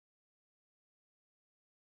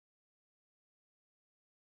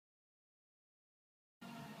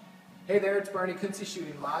Hey there, it's Barney Kuntze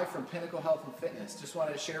shooting live from Pinacle Health and Fitness. Just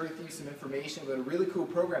wanted to share with you some information about a really cool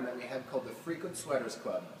program that we have called the Frequent Sweaters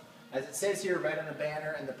Club. As it says here right on the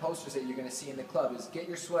banner and the posters that you're going to see in the club is get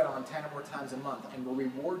your sweat on 10 or more times a month and we'll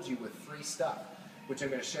reward you with free stuff, which I'm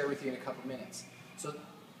going to share with you in a couple minutes. So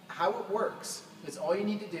how it works is all you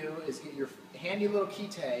need to do is get your handy little key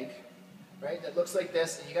tag, right, that looks like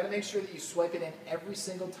this, and you got to make sure that you swipe it in every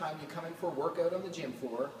single time you come in for a workout on the gym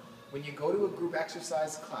floor, when you go to a group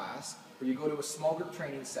exercise class, or you go to a small group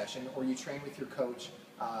training session, or you train with your coach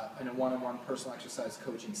in a one-on-one personal exercise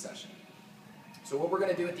coaching session. So what we're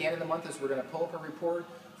going to do at the end of the month is we're going to pull up a report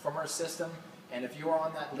from our system, and if you are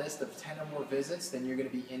on that list of 10 or more visits, then you're going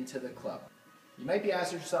to be into the club. You might be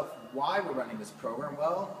asking yourself why we're running this program.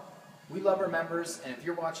 Well, we love our members, and if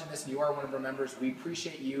you're watching this and you are one of our members, we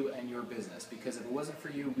appreciate you and your business, because if it wasn't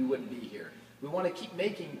for you, we wouldn't be here. We want to keep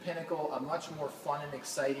making Pinacle a much more fun and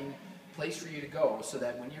exciting place for you to go, so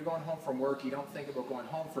that when you're going home from work, you don't think about going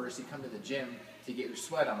home first, you come to the gym to get your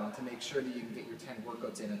sweat on, to make sure that you can get your 10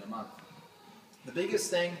 workouts in a month. The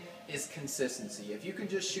biggest thing is consistency. If you can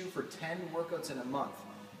just shoot for 10 workouts in a month,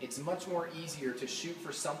 it's much more easier to shoot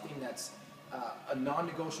for something that's a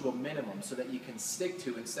non-negotiable minimum, so that you can stick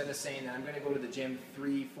to, instead of saying that I'm going to go to the gym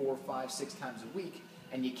 3, 4, 5, 6 times a week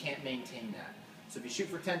and you can't maintain that. So if you shoot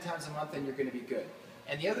for 10 times a month, then you're going to be good.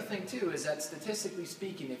 And the other thing too is that statistically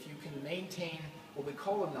speaking, if you can maintain what we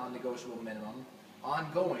call a non-negotiable minimum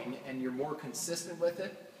ongoing and you're more consistent with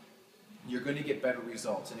it, you're going to get better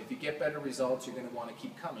results. And if you get better results, you're going to want to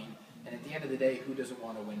keep coming. And at the end of the day, who doesn't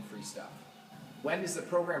want to win free stuff? When is the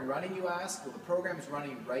program running, you ask? Well, the program is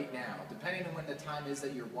running right now. Depending on when the time is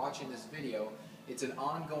that you're watching this video, it's an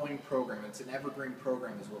ongoing program. It's an evergreen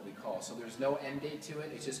program is what we call. So there's no end date to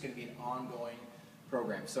it. It's just going to be an ongoing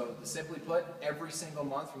program. So simply put, every single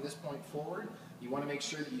month from this point forward, you want to make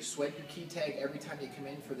sure that you swipe your key tag every time you come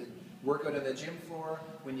in for the workout on the gym floor,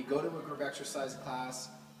 when you go to a group exercise class,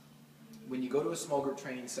 when you go to a small group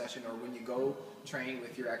training session, or when you go train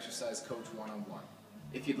with your exercise coach one-on-one.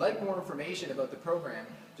 If you'd like more information about the program,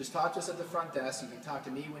 just talk to us at the front desk. You can talk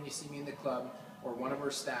to me when you see me in the club, or one of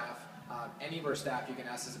our staff. Any of our staff, you can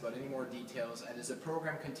ask us about any more details. And as the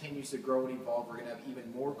program continues to grow and evolve, we're going to have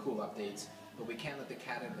even more cool updates, but we can't let the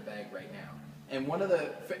cat out of the bag right now. And one of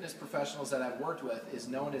the fitness professionals that I've worked with is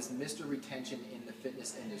known as Mr. Retention in the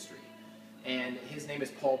fitness industry. And his name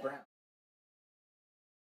is Paul Brown.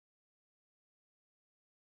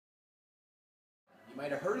 You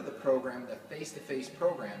might have heard of the program, the Face-to-Face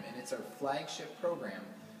program, and it's our flagship program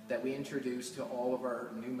that we introduce to all of our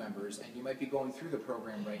new members. And you might be going through the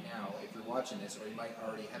program right now if you're watching this, or you might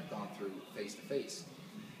already have gone through Face-to-Face.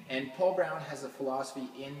 And Paul Brown has a philosophy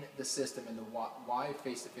in the system, and why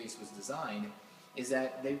Face-to-Face was designed is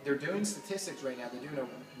that they're doing statistics right now. They're doing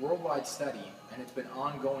a worldwide study, and it's been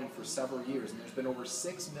ongoing for several years. And there's been over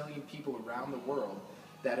 6 million people around the world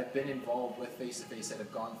that have been involved with Face-to-Face, that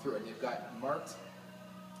have gone through it. They've got marked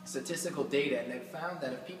statistical data, and they've found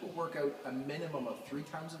that if people work out a minimum of 3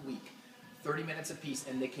 times a week, 30 minutes apiece,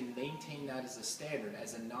 and they can maintain that as a standard,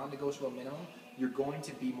 as a non-negotiable minimum, you're going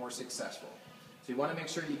to be more successful. So you want to make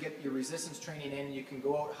sure you get your resistance training in. You can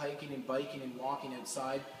go out hiking and biking and walking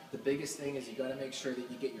outside. The biggest thing is you got to make sure that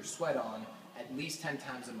you get your sweat on at least 10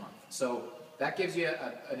 times a month. So that gives you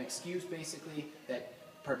an excuse, basically, that,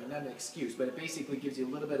 pardon me, not an excuse, but it basically gives you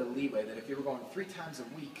a little bit of leeway that if you were going 3 times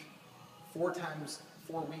a week, 4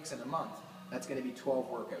 weeks in a month, that's going to be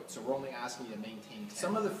 12 workouts. So we're only asking you to maintain 10.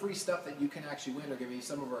 Some of the free stuff that you can actually win are going to be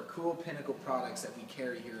some of our cool Pinacle products that we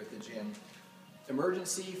carry here at the gym.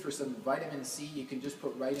 Emergency for some vitamin C, you can just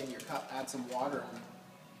put right in your cup, add some water, and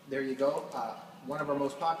there you go. One of our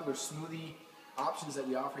most popular smoothie options that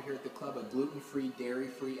we offer here at the club, a gluten-free,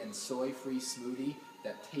 dairy-free, and soy-free smoothie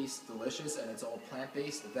that tastes delicious, and it's all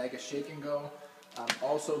plant-based, the Vega Shake and Go.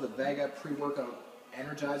 Also the Vega pre-workout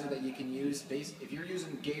energizer that you can use. If you're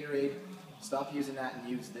using Gatorade, stop using that and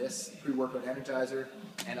use this pre-workout energizer,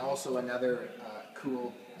 and also another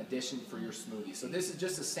cool addition for your smoothie. So this is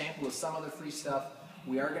just a sample of some of the free stuff.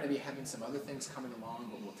 We are going to be having some other things coming along,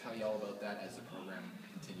 but we'll tell you all about that as the program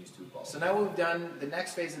continues to evolve. So now we've done, the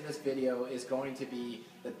next phase of this video is going to be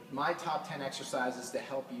my top 10 exercises to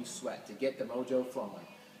help you sweat, to get the mojo flowing.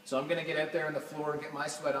 So I'm going to get out there on the floor and get my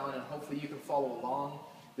sweat on, and hopefully you can follow along.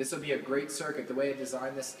 This will be a great circuit. The way I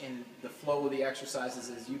designed this in the flow of the exercises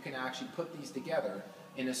is you can actually put these together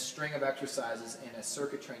in a string of exercises in a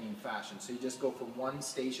circuit training fashion. So you just go from one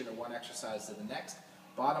station or one exercise to the next.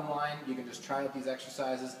 Bottom line, you can just try out these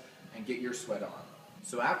exercises and get your sweat on.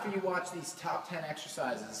 So after you watch these top 10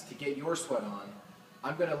 exercises to get your sweat on,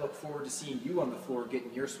 I'm going to look forward to seeing you on the floor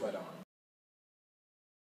getting your sweat on.